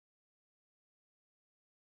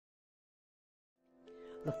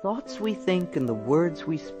The thoughts we think and the words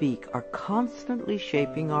we speak are constantly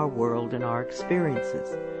shaping our world and our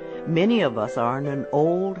experiences. Many of us are in an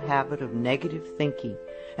old habit of negative thinking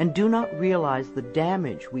and do not realize the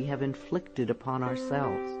damage we have inflicted upon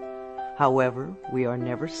ourselves. However, we are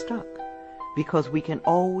never stuck because we can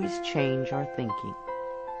always change our thinking.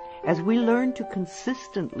 As we learn to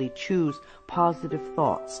consistently choose positive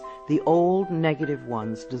thoughts, the old negative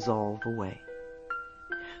ones dissolve away.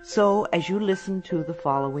 So, as you listen to the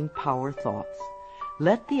following power thoughts,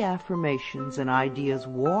 let the affirmations and ideas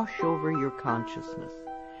wash over your consciousness.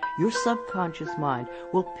 Your subconscious mind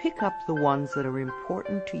will pick up the ones that are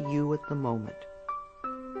important to you at the moment.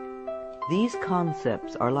 These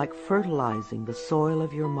concepts are like fertilizing the soil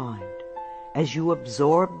of your mind. As you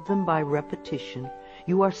absorb them by repetition,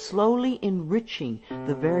 you are slowly enriching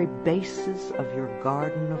the very basis of your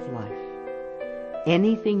garden of life.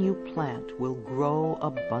 Anything you plant will grow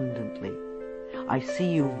abundantly. I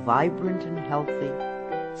see you vibrant and healthy,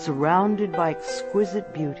 surrounded by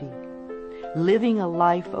exquisite beauty, living a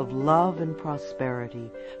life of love and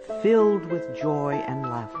prosperity, filled with joy and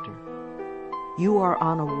laughter. You are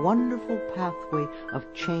on a wonderful pathway of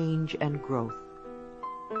change and growth.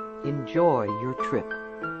 Enjoy your trip.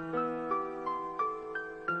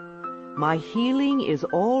 My healing is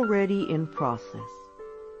already in process.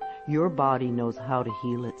 Your body knows how to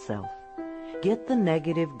heal itself. Get the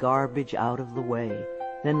negative garbage out of the way,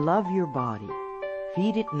 then love your body.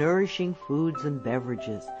 Feed it nourishing foods and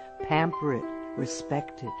beverages. Pamper it,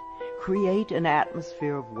 respect it. Create an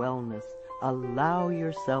atmosphere of wellness. Allow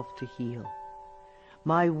yourself to heal.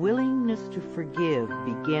 My willingness to forgive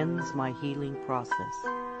begins my healing process.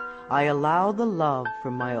 I allow the love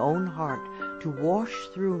from my own heart to wash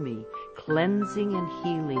through me, cleansing and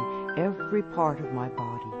healing every part of my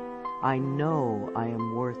body. I know I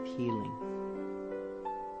am worth healing.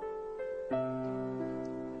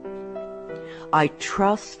 I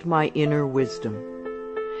trust my inner wisdom.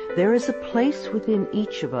 There is a place within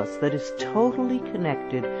each of us that is totally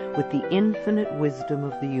connected with the infinite wisdom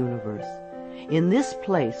of the universe. In this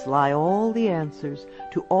place lie all the answers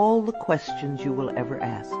to all the questions you will ever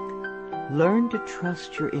ask. Learn to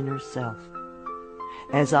trust your inner self.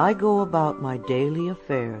 As I go about my daily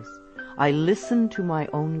affairs, I listen to my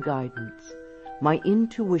own guidance. My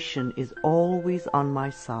intuition is always on my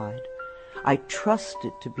side. I trust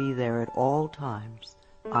it to be there at all times.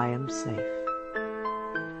 I am safe.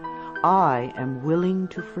 I am willing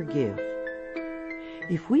to forgive.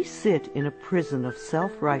 If we sit in a prison of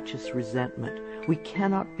self-righteous resentment, we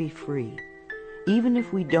cannot be free. Even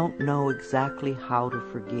if we don't know exactly how to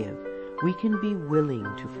forgive, we can be willing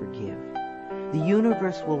to forgive. The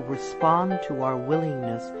universe will respond to our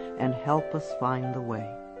willingness and help us find the way.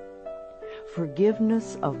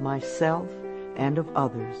 Forgiveness of myself and of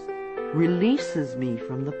others releases me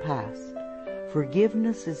from the past.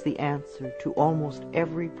 Forgiveness is the answer to almost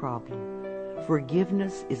every problem.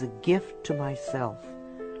 Forgiveness is a gift to myself.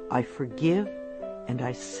 I forgive and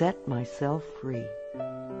I set myself free.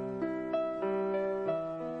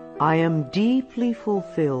 I am deeply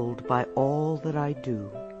fulfilled by all that I do.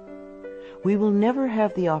 We will never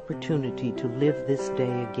have the opportunity to live this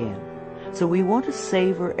day again, so we want to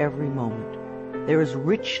savor every moment. There is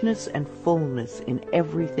richness and fullness in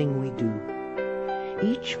everything we do.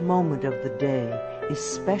 Each moment of the day is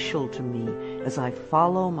special to me as I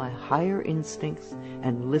follow my higher instincts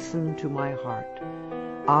and listen to my heart.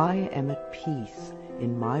 I am at peace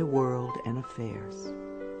in my world and affairs.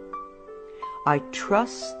 I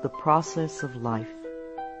trust the process of life.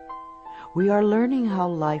 We are learning how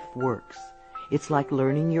life works. It's like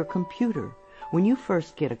learning your computer. When you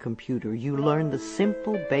first get a computer, you learn the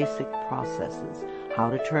simple, basic processes, how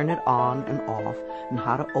to turn it on and off, and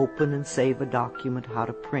how to open and save a document, how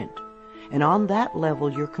to print. And on that level,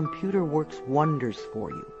 your computer works wonders for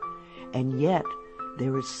you. And yet,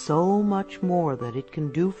 there is so much more that it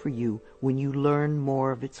can do for you when you learn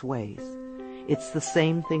more of its ways. It's the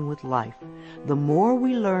same thing with life. The more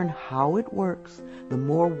we learn how it works, the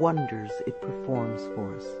more wonders it performs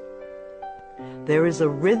for us. There is a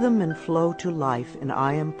rhythm and flow to life, and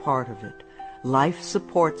I am part of it. Life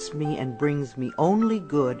supports me and brings me only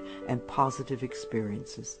good and positive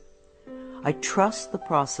experiences. I trust the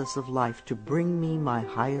process of life to bring me my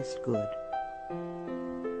highest good.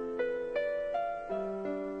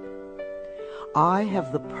 I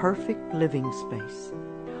have the perfect living space.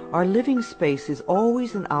 Our living space is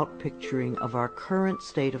always an outpicturing of our current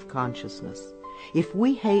state of consciousness. If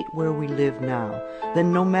we hate where we live now,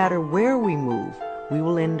 then no matter where we move, we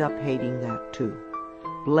will end up hating that too.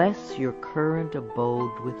 Bless your current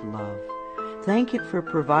abode with love. Thank it for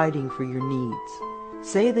providing for your needs.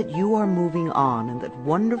 Say that you are moving on and that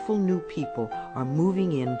wonderful new people are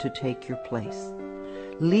moving in to take your place.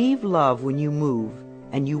 Leave love when you move,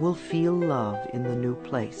 and you will feel love in the new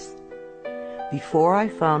place. Before I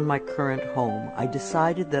found my current home, I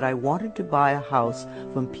decided that I wanted to buy a house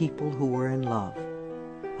from people who were in love.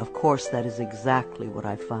 Of course, that is exactly what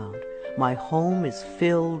I found. My home is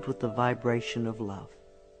filled with the vibration of love.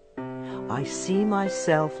 I see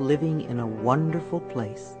myself living in a wonderful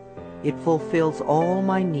place. It fulfills all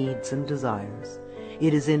my needs and desires.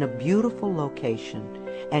 It is in a beautiful location,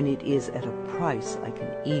 and it is at a price I can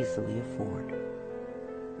easily afford.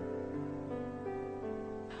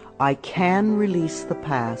 I can release the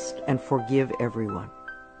past and forgive everyone.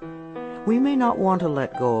 We may not want to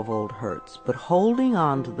let go of old hurts, but holding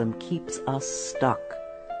on to them keeps us stuck.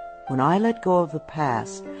 When I let go of the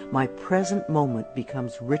past, my present moment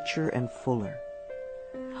becomes richer and fuller.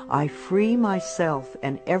 I free myself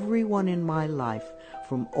and everyone in my life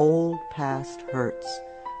from old past hurts.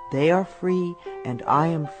 They are free, and I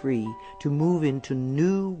am free to move into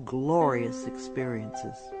new, glorious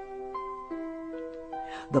experiences.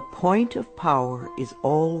 The point of power is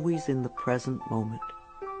always in the present moment.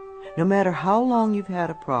 No matter how long you've had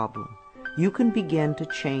a problem, you can begin to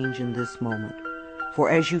change in this moment. For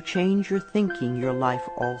as you change your thinking, your life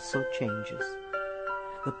also changes.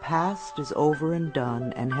 The past is over and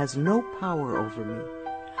done and has no power over me.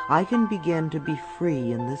 I can begin to be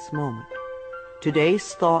free in this moment.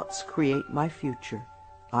 Today's thoughts create my future.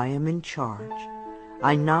 I am in charge.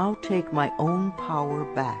 I now take my own power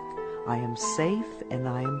back. I am safe and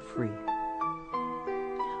I am free.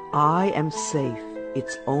 I am safe.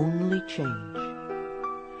 It's only change.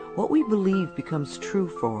 What we believe becomes true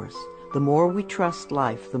for us. The more we trust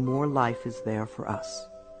life, the more life is there for us.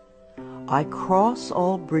 I cross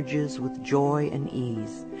all bridges with joy and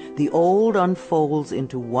ease. The old unfolds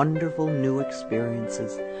into wonderful new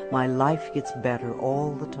experiences. My life gets better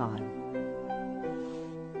all the time.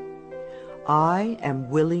 I am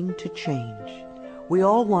willing to change. We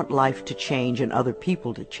all want life to change and other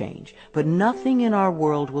people to change, but nothing in our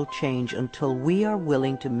world will change until we are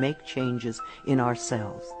willing to make changes in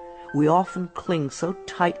ourselves. We often cling so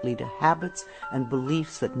tightly to habits and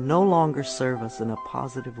beliefs that no longer serve us in a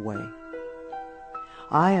positive way.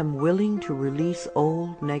 I am willing to release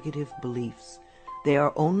old negative beliefs. They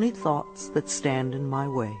are only thoughts that stand in my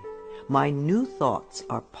way. My new thoughts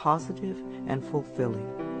are positive and fulfilling.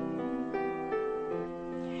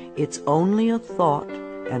 It's only a thought,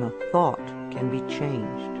 and a thought can be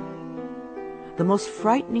changed. The most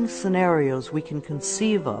frightening scenarios we can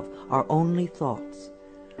conceive of are only thoughts.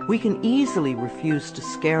 We can easily refuse to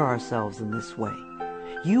scare ourselves in this way.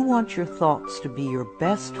 You want your thoughts to be your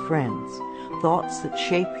best friends, thoughts that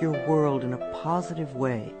shape your world in a positive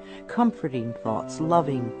way, comforting thoughts,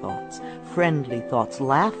 loving thoughts, friendly thoughts,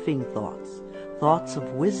 laughing thoughts, thoughts of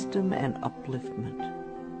wisdom and upliftment.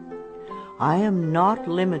 I am not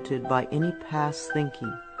limited by any past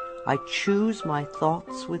thinking. I choose my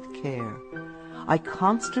thoughts with care. I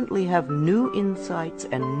constantly have new insights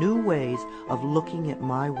and new ways of looking at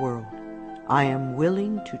my world. I am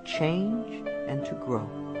willing to change and to grow.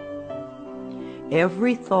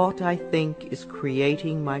 Every thought I think is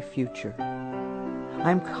creating my future. I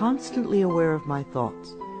am constantly aware of my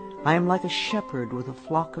thoughts. I am like a shepherd with a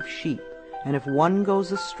flock of sheep, and if one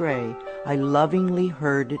goes astray, I lovingly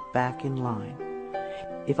herd it back in line.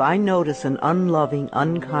 If I notice an unloving,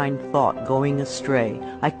 unkind thought going astray,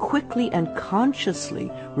 I quickly and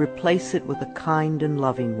consciously replace it with a kind and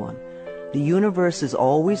loving one. The universe is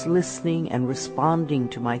always listening and responding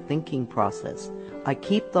to my thinking process. I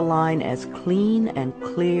keep the line as clean and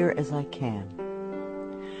clear as I can.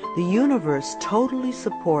 The universe totally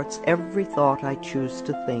supports every thought I choose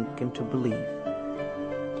to think and to believe.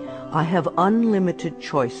 I have unlimited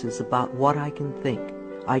choices about what I can think.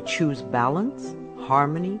 I choose balance,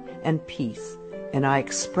 harmony, and peace, and I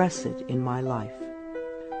express it in my life.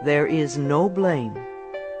 There is no blame.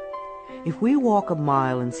 If we walk a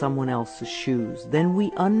mile in someone else's shoes, then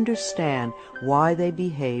we understand why they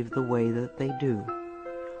behave the way that they do.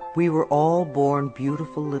 We were all born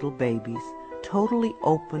beautiful little babies, totally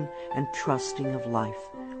open and trusting of life,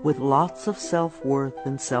 with lots of self-worth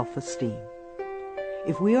and self-esteem.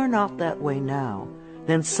 If we are not that way now,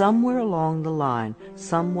 then somewhere along the line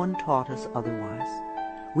someone taught us otherwise.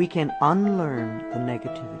 We can unlearn the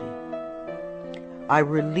negativity. I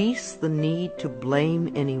release the need to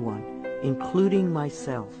blame anyone, including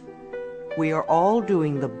myself. We are all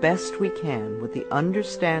doing the best we can with the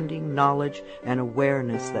understanding, knowledge, and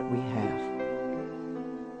awareness that we have.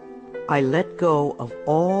 I let go of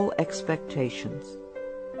all expectations.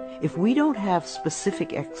 If we don't have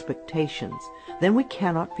specific expectations, then we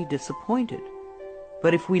cannot be disappointed.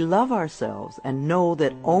 But if we love ourselves and know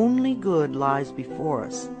that only good lies before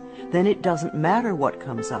us, then it doesn't matter what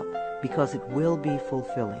comes up, because it will be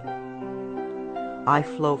fulfilling. I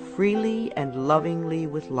flow freely and lovingly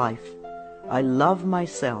with life. I love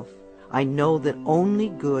myself. I know that only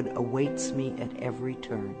good awaits me at every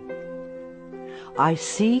turn. I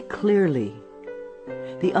see clearly.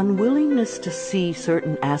 The unwillingness to see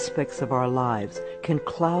certain aspects of our lives can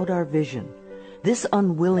cloud our vision. This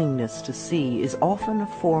unwillingness to see is often a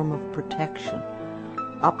form of protection.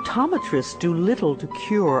 Optometrists do little to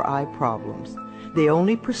cure eye problems. They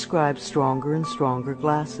only prescribe stronger and stronger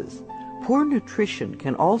glasses. Poor nutrition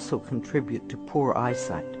can also contribute to poor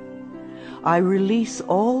eyesight. I release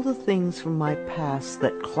all the things from my past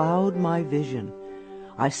that cloud my vision.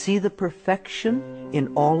 I see the perfection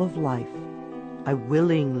in all of life. I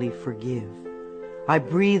willingly forgive. I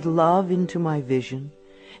breathe love into my vision,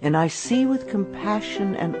 and I see with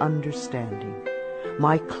compassion and understanding.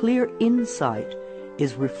 My clear insight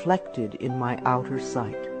is reflected in my outer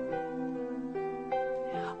sight.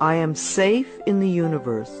 I am safe in the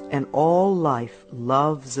universe, and all life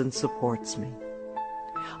loves and supports me.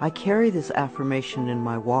 I carry this affirmation in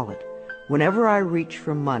my wallet. Whenever I reach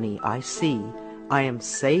for money, I see I am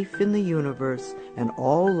safe in the universe, and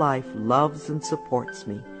all life loves and supports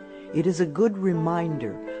me. It is a good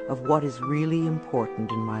reminder of what is really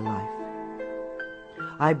important in my life.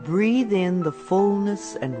 I breathe in the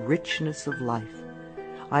fullness and richness of life.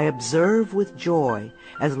 I observe with joy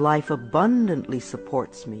as life abundantly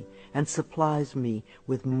supports me and supplies me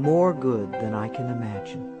with more good than I can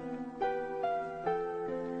imagine.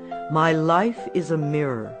 My life is a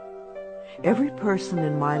mirror. Every person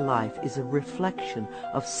in my life is a reflection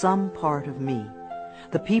of some part of me.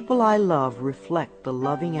 The people I love reflect the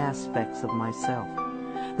loving aspects of myself.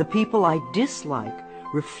 The people I dislike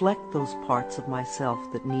reflect those parts of myself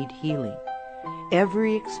that need healing.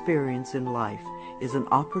 Every experience in life is an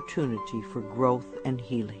opportunity for growth and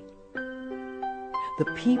healing.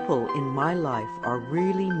 The people in my life are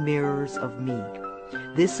really mirrors of me.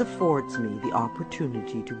 This affords me the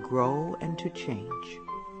opportunity to grow and to change.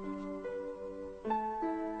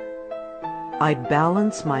 I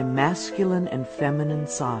balance my masculine and feminine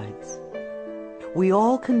sides. We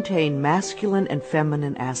all contain masculine and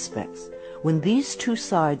feminine aspects. When these two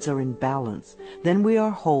sides are in balance, then we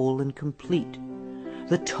are whole and complete.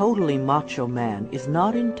 The totally macho man is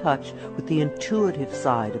not in touch with the intuitive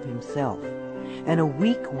side of himself, and a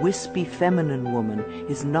weak, wispy feminine woman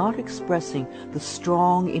is not expressing the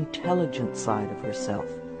strong, intelligent side of herself.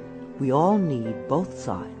 We all need both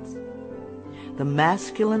sides. The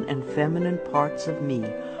masculine and feminine parts of me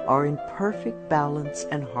are in perfect balance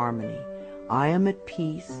and harmony. I am at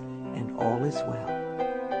peace, and all is well.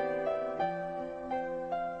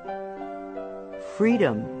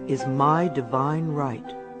 Freedom is my divine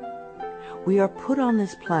right. We are put on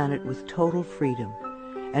this planet with total freedom,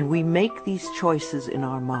 and we make these choices in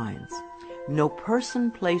our minds. No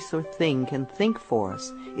person, place, or thing can think for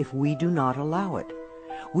us if we do not allow it.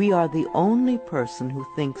 We are the only person who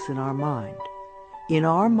thinks in our mind. In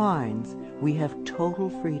our minds, we have total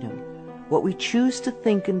freedom. What we choose to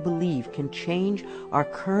think and believe can change our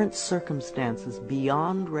current circumstances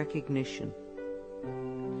beyond recognition.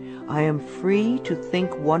 I am free to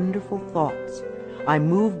think wonderful thoughts. I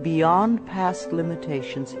move beyond past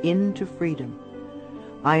limitations into freedom.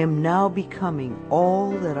 I am now becoming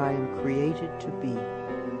all that I am created to be.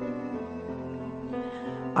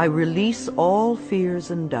 I release all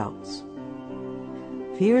fears and doubts.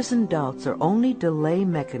 Fears and doubts are only delay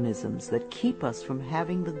mechanisms that keep us from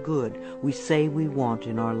having the good we say we want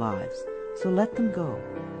in our lives. So let them go.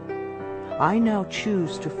 I now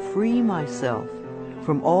choose to free myself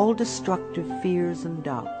from all destructive fears and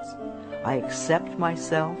doubts. I accept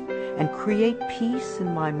myself and create peace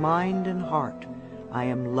in my mind and heart. I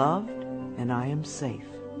am loved and I am safe.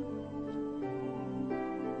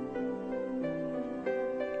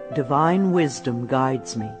 Divine wisdom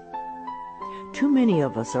guides me. Too many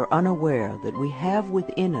of us are unaware that we have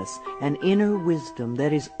within us an inner wisdom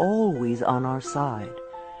that is always on our side.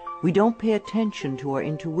 We don't pay attention to our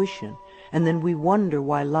intuition, and then we wonder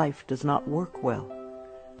why life does not work well.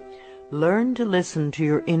 Learn to listen to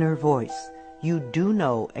your inner voice. You do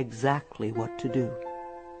know exactly what to do.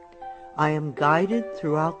 I am guided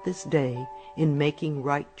throughout this day in making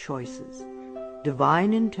right choices.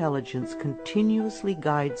 Divine intelligence continuously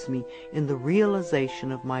guides me in the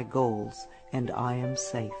realization of my goals, and I am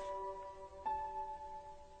safe.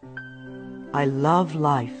 I love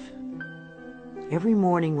life. Every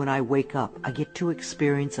morning when I wake up, I get to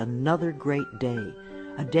experience another great day.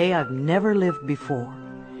 a day I've never lived before.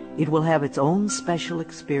 It will have its own special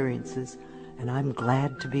experiences, and I'm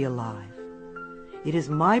glad to be alive. It is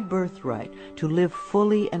my birthright to live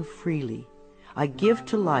fully and freely. I give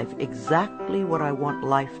to life exactly what I want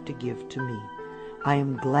life to give to me. I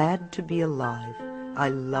am glad to be alive. I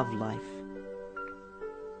love life.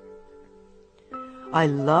 I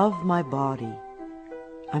love my body.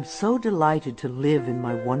 I'm so delighted to live in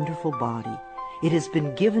my wonderful body. It has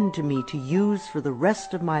been given to me to use for the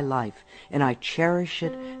rest of my life, and I cherish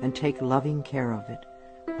it and take loving care of it.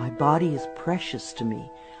 My body is precious to me.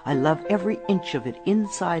 I love every inch of it,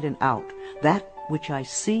 inside and out, that which I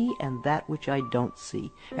see and that which I don't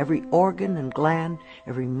see, every organ and gland,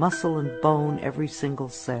 every muscle and bone, every single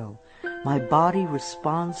cell. My body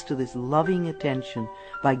responds to this loving attention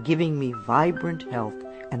by giving me vibrant health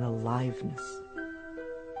and aliveness.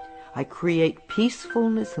 I create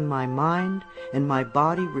peacefulness in my mind, and my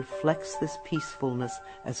body reflects this peacefulness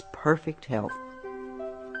as perfect health.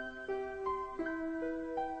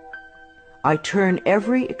 I turn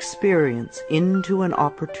every experience into an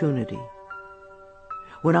opportunity.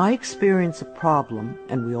 When I experience a problem,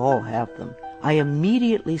 and we all have them, I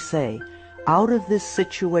immediately say, out of this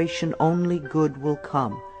situation only good will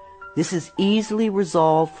come. This is easily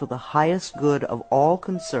resolved for the highest good of all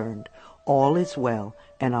concerned. All is well,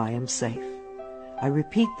 and I am safe. I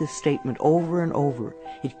repeat this statement over and over.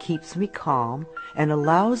 It keeps me calm and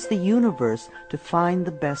allows the universe to find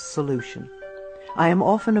the best solution. I am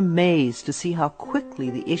often amazed to see how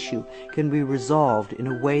quickly the issue can be resolved in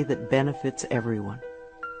a way that benefits everyone.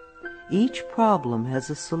 Each problem has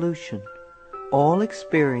a solution. All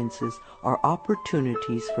experiences are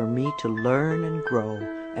opportunities for me to learn and grow,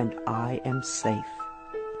 and I am safe.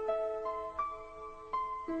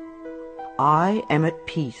 I am at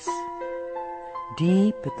peace.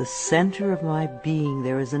 Deep at the center of my being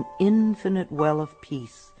there is an infinite well of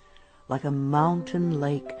peace, like a mountain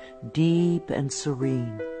lake, deep and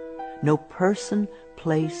serene. No person,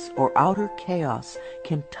 place, or outer chaos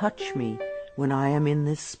can touch me when I am in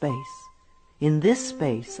this space. In this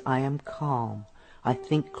space I am calm. I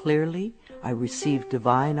think clearly, I receive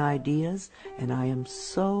divine ideas, and I am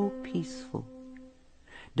so peaceful.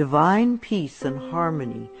 Divine peace and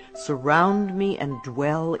harmony surround me and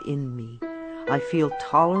dwell in me. I feel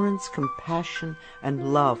tolerance, compassion,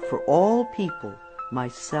 and love for all people,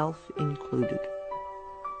 myself included.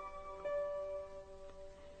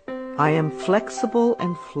 I am flexible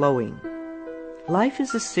and flowing. Life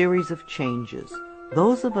is a series of changes.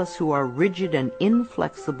 Those of us who are rigid and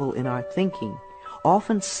inflexible in our thinking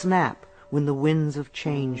often snap when the winds of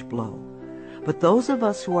change blow. But those of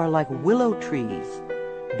us who are like willow trees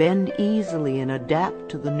bend easily and adapt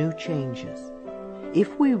to the new changes.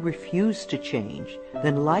 If we refuse to change,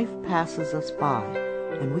 then life passes us by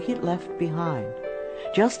and we get left behind.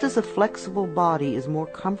 Just as a flexible body is more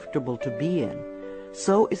comfortable to be in,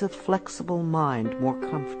 so is a flexible mind more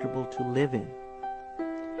comfortable to live in.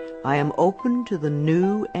 I am open to the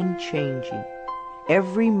new and changing.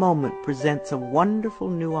 Every moment presents a wonderful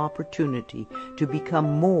new opportunity to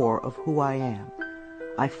become more of who I am.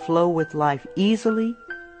 I flow with life easily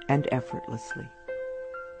and effortlessly.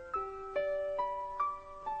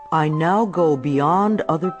 I now go beyond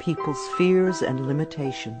other people's fears and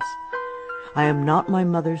limitations. I am not my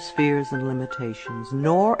mother's fears and limitations,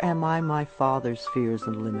 nor am I my father's fears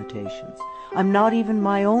and limitations. I'm not even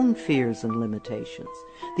my own fears and limitations.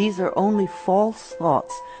 These are only false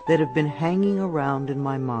thoughts that have been hanging around in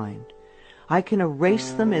my mind. I can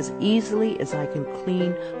erase them as easily as I can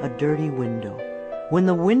clean a dirty window. When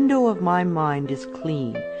the window of my mind is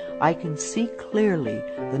clean, I can see clearly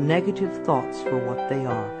the negative thoughts for what they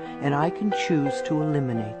are, and I can choose to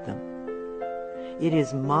eliminate them. It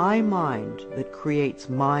is my mind that creates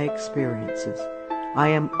my experiences. I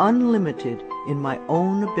am unlimited in my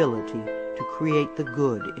own ability to create the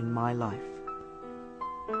good in my life.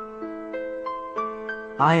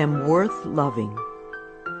 I am worth loving.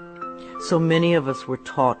 So many of us were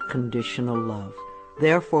taught conditional love.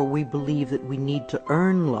 Therefore, we believe that we need to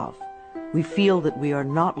earn love. We feel that we are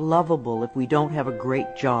not lovable if we don't have a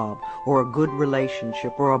great job or a good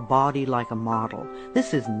relationship or a body like a model.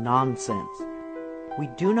 This is nonsense. We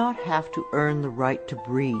do not have to earn the right to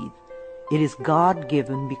breathe. It is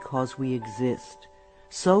God-given because we exist.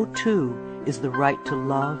 So, too, is the right to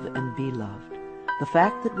love and be loved. The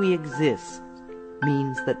fact that we exist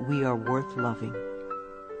means that we are worth loving.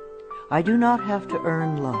 I do not have to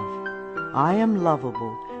earn love. I am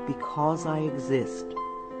lovable because I exist,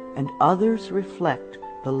 and others reflect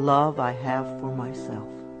the love I have for myself.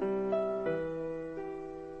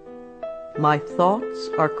 My thoughts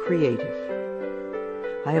are creative.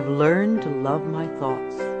 I have learned to love my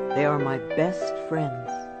thoughts. They are my best friends.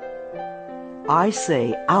 I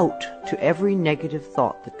say out to every negative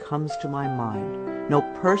thought that comes to my mind. No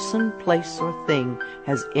person, place, or thing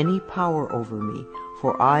has any power over me,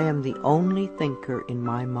 for I am the only thinker in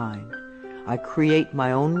my mind. I create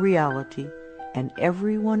my own reality and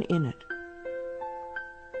everyone in it.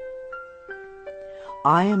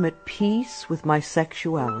 I am at peace with my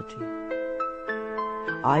sexuality.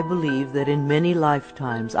 I believe that in many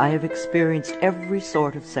lifetimes I have experienced every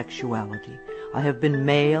sort of sexuality. I have been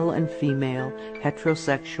male and female,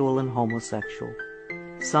 heterosexual and homosexual.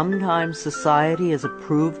 Sometimes society has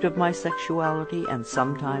approved of my sexuality and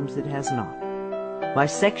sometimes it has not. My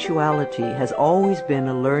sexuality has always been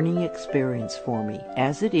a learning experience for me,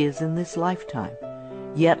 as it is in this lifetime.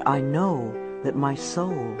 Yet I know that my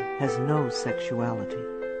soul has no sexuality.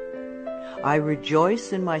 I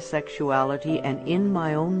rejoice in my sexuality and in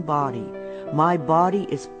my own body. My body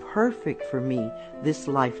is perfect for me this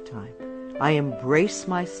lifetime. I embrace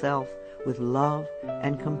myself with love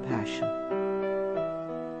and compassion.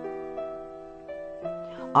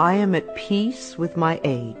 I am at peace with my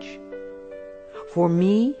age. For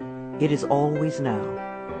me, it is always now.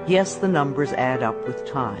 Yes, the numbers add up with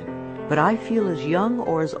time, but I feel as young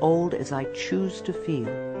or as old as I choose to feel.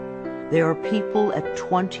 There are people at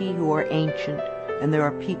 20 who are ancient, and there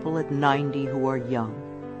are people at 90 who are young.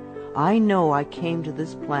 I know I came to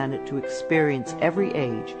this planet to experience every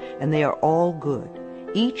age, and they are all good.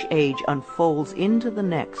 Each age unfolds into the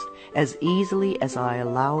next as easily as I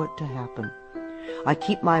allow it to happen. I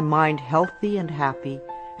keep my mind healthy and happy,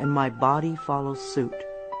 and my body follows suit.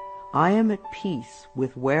 I am at peace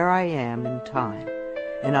with where I am in time,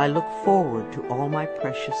 and I look forward to all my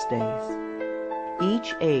precious days.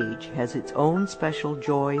 Each age has its own special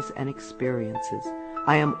joys and experiences.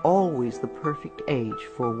 I am always the perfect age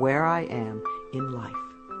for where I am in life.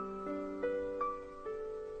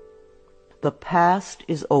 The past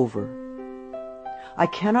is over. I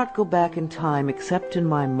cannot go back in time except in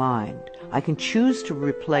my mind. I can choose to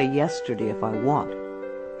replay yesterday if I want,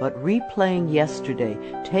 but replaying yesterday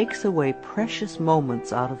takes away precious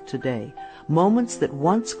moments out of today, moments that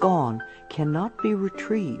once gone cannot be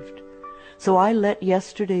retrieved. So I let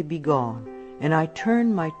yesterday be gone, and I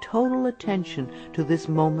turn my total attention to this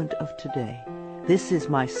moment of today. This is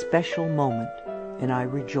my special moment, and I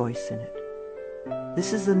rejoice in it.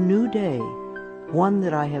 This is a new day, one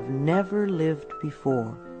that I have never lived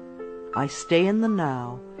before. I stay in the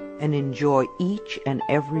now and enjoy each and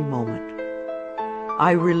every moment.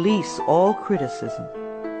 I release all criticism.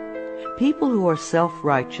 People who are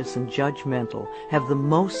self-righteous and judgmental have the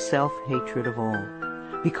most self-hatred of all.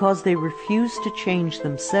 Because they refuse to change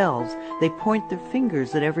themselves, they point their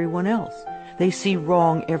fingers at everyone else. They see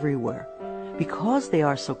wrong everywhere. Because they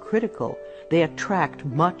are so critical, they attract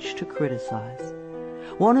much to criticize.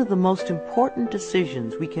 One of the most important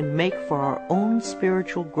decisions we can make for our own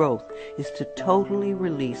spiritual growth is to totally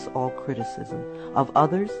release all criticism of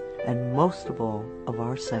others and most of all of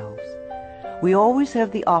ourselves. We always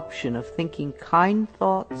have the option of thinking kind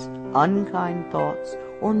thoughts, unkind thoughts,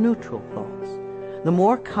 or neutral thoughts. The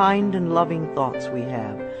more kind and loving thoughts we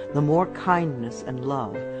have, the more kindness and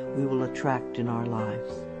love we will attract in our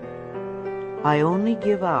lives. I only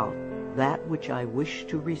give out that which I wish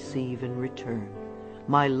to receive in return.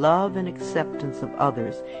 My love and acceptance of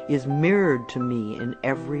others is mirrored to me in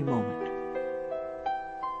every moment.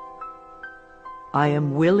 I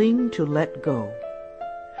am willing to let go.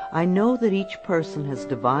 I know that each person has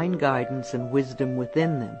divine guidance and wisdom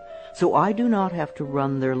within them, so I do not have to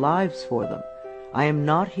run their lives for them. I am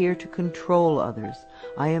not here to control others.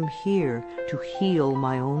 I am here to heal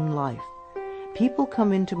my own life. People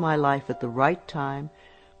come into my life at the right time.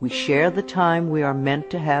 We share the time we are meant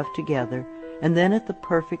to have together, and then at the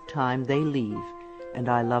perfect time they leave, and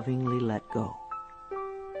I lovingly let go.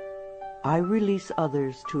 I release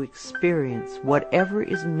others to experience whatever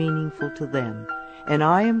is meaningful to them, and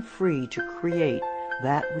I am free to create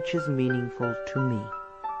that which is meaningful to me.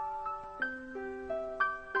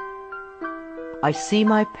 I see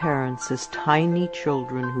my parents as tiny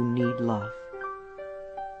children who need love.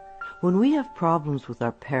 When we have problems with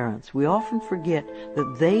our parents, we often forget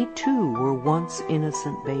that they too were once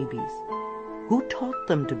innocent babies. Who taught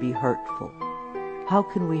them to be hurtful? How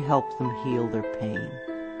can we help them heal their pain?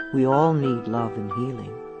 We all need love and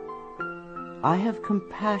healing. I have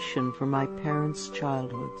compassion for my parents'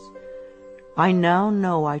 childhoods. I now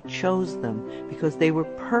know I chose them because they were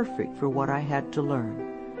perfect for what I had to learn.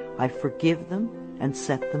 I forgive them and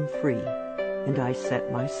set them free, and I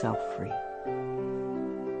set myself free.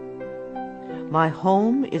 My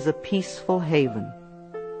home is a peaceful haven.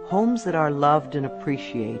 Homes that are loved and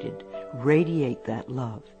appreciated radiate that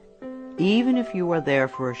love. Even if you are there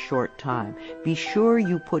for a short time, be sure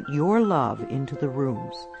you put your love into the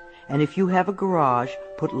rooms. And if you have a garage,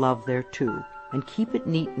 put love there too. And keep it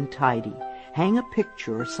neat and tidy. Hang a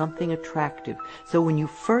picture or something attractive, so when you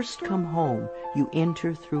first come home, you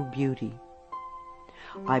enter through beauty.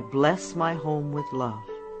 I bless my home with love.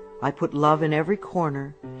 I put love in every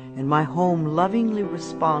corner, and my home lovingly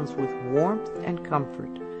responds with warmth and comfort.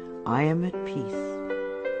 I am at peace.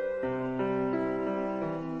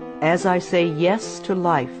 As I say yes to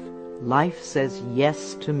life, life says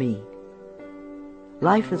yes to me.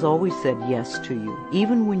 Life has always said yes to you,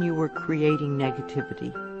 even when you were creating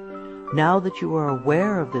negativity. Now that you are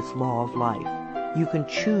aware of this law of life, you can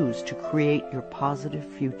choose to create your positive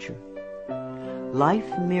future.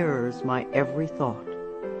 Life mirrors my every thought.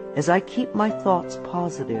 As I keep my thoughts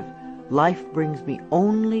positive, life brings me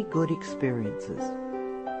only good experiences.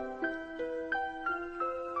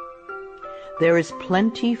 There is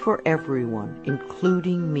plenty for everyone,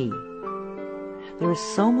 including me. There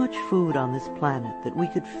is so much food on this planet that we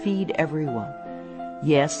could feed everyone.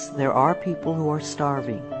 Yes, there are people who are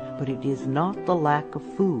starving, but it is not the lack of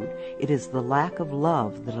food, it is the lack of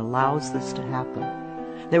love that allows this to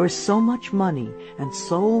happen. There is so much money and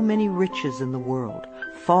so many riches in the world,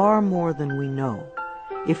 far more than we know.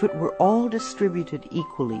 If it were all distributed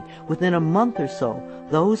equally, within a month or so,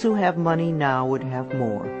 those who have money now would have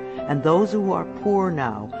more, and those who are poor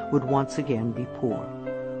now would once again be poor.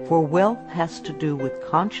 For wealth has to do with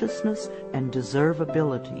consciousness and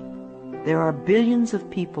deservability. There are billions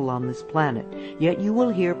of people on this planet, yet you will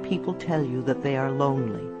hear people tell you that they are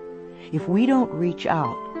lonely. If we don't reach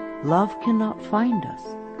out, love cannot find us.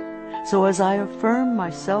 So as I affirm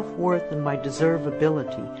my self-worth and my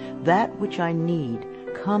deservability, that which I need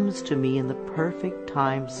comes to me in the perfect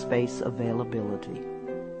time-space availability.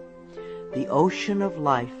 The ocean of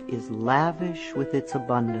life is lavish with its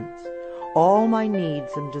abundance. All my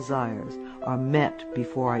needs and desires are met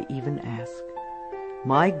before I even ask.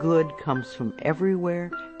 My good comes from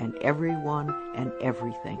everywhere and everyone and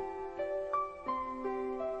everything.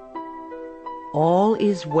 All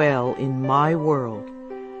is well in my world.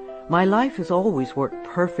 My life has always worked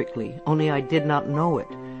perfectly, only I did not know it.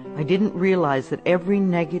 I didn't realize that every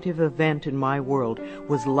negative event in my world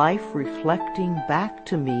was life reflecting back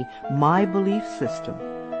to me my belief system.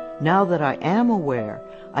 Now that I am aware,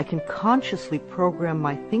 I can consciously program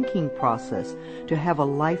my thinking process to have a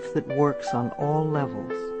life that works on all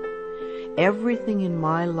levels. Everything in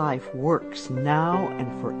my life works now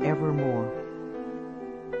and forevermore.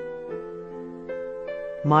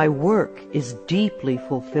 My work is deeply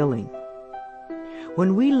fulfilling.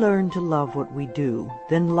 When we learn to love what we do,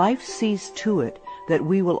 then life sees to it that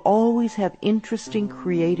we will always have interesting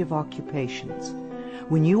creative occupations.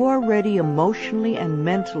 When you are ready emotionally and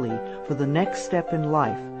mentally for the next step in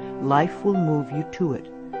life, life will move you to it.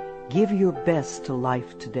 Give your best to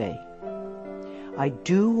life today. I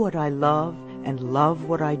do what I love and love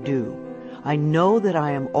what I do. I know that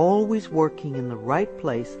I am always working in the right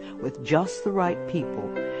place with just the right people,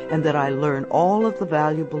 and that I learn all of the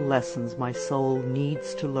valuable lessons my soul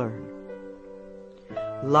needs to learn.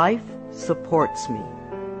 Life supports me.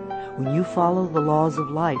 When you follow the laws of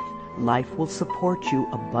life, life will support you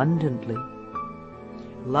abundantly.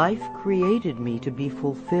 Life created me to be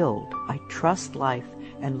fulfilled. I trust life,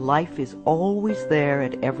 and life is always there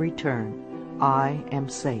at every turn. I am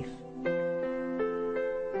safe.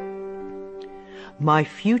 My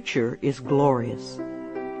future is glorious.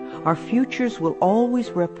 Our futures will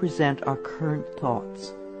always represent our current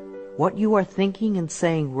thoughts. What you are thinking and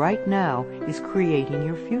saying right now is creating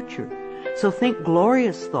your future. So think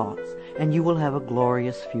glorious thoughts, and you will have a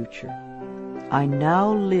glorious future. I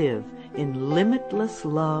now live in limitless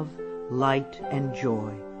love, light, and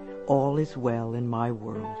joy. All is well in my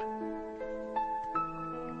world.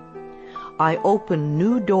 I open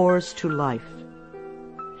new doors to life.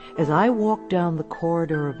 As I walk down the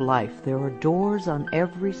corridor of life, there are doors on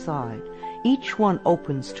every side. Each one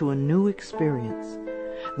opens to a new experience.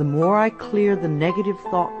 The more I clear the negative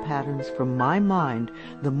thought patterns from my mind,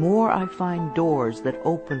 the more I find doors that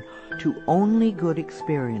open to only good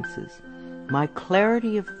experiences. My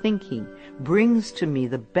clarity of thinking brings to me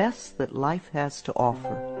the best that life has to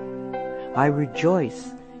offer. I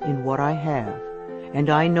rejoice in what I have, and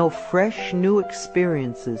I know fresh new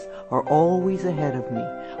experiences are always ahead of me.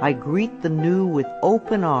 I greet the new with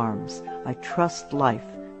open arms. I trust life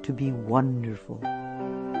to be wonderful.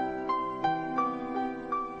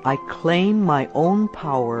 I claim my own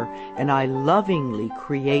power, and I lovingly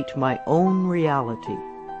create my own reality.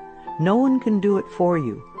 No one can do it for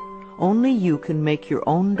you. Only you can make your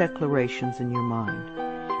own declarations in your mind.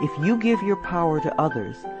 If you give your power to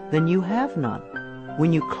others, then you have none.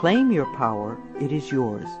 When you claim your power, it is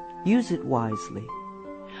yours. Use it wisely.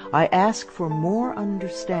 I ask for more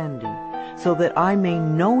understanding so that I may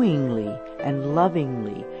knowingly and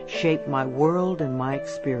lovingly shape my world and my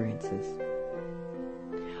experiences.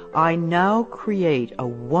 I now create a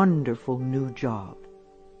wonderful new job.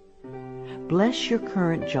 Bless your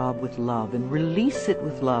current job with love and release it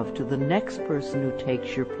with love to the next person who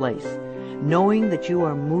takes your place, knowing that you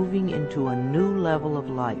are moving into a new level of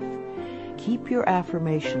life. Keep your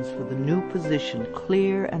affirmations for the new position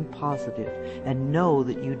clear and positive, and know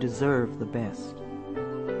that you deserve the best.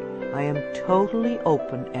 I am totally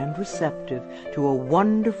open and receptive to a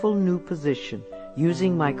wonderful new position,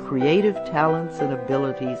 using my creative talents and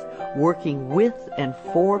abilities, working with and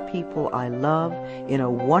for people I love in a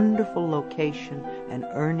wonderful location and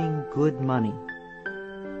earning good money.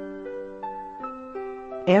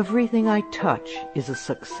 Everything I touch is a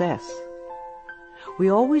success. We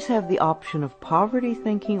always have the option of poverty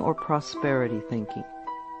thinking or prosperity thinking.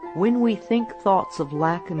 When we think thoughts of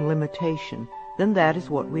lack and limitation, then that is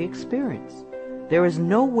what we experience. There is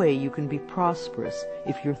no way you can be prosperous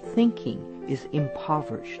if your thinking is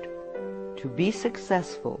impoverished. To be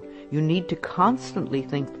successful, you need to constantly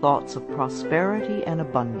think thoughts of prosperity and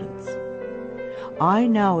abundance. I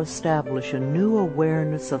now establish a new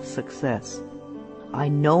awareness of success. I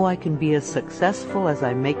know I can be as successful as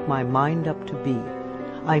I make my mind up to be.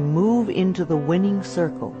 I move into the winning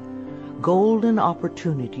circle. Golden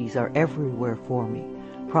opportunities are everywhere for me.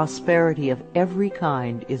 Prosperity of every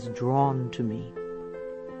kind is drawn to me.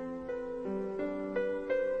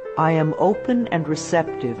 I am open and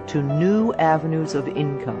receptive to new avenues of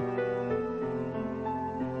income.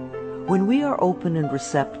 When we are open and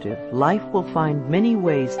receptive, life will find many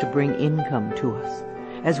ways to bring income to us.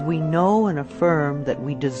 As we know and affirm that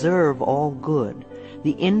we deserve all good,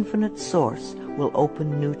 the infinite source will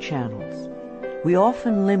open new channels. We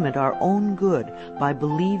often limit our own good by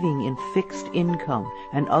believing in fixed income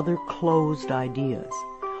and other closed ideas.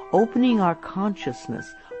 Opening our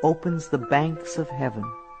consciousness opens the banks of heaven.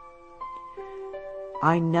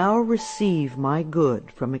 I now receive my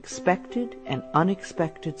good from expected and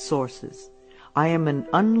unexpected sources. I am an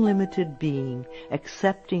unlimited being,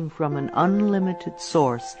 accepting from an unlimited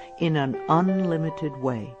source in an unlimited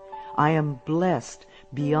way. I am blessed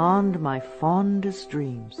beyond my fondest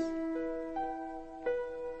dreams.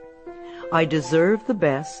 I deserve the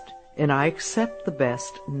best, and I accept the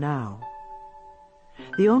best now.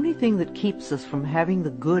 The only thing that keeps us from having the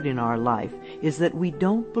good in our life is that we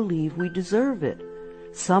don't believe we deserve it.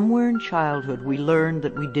 Somewhere in childhood we learned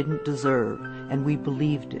that we didn't deserve, and we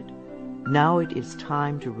believed it. Now it is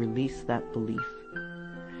time to release that belief.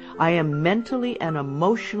 I am mentally and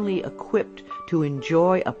emotionally equipped to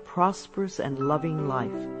enjoy a prosperous and loving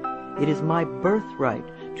life. It is my birthright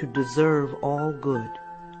to deserve all good.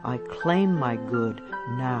 I claim my good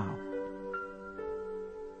now.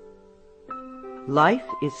 Life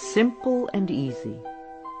is simple and easy.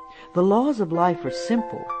 The laws of life are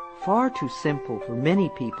simple, far too simple for many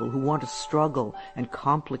people who want to struggle and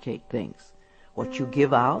complicate things. What you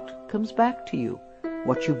give out comes back to you.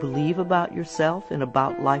 What you believe about yourself and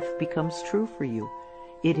about life becomes true for you.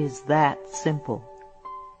 It is that simple.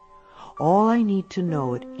 All I need to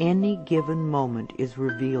know at any given moment is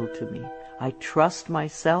revealed to me. I trust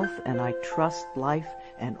myself and I trust life,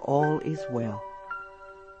 and all is well.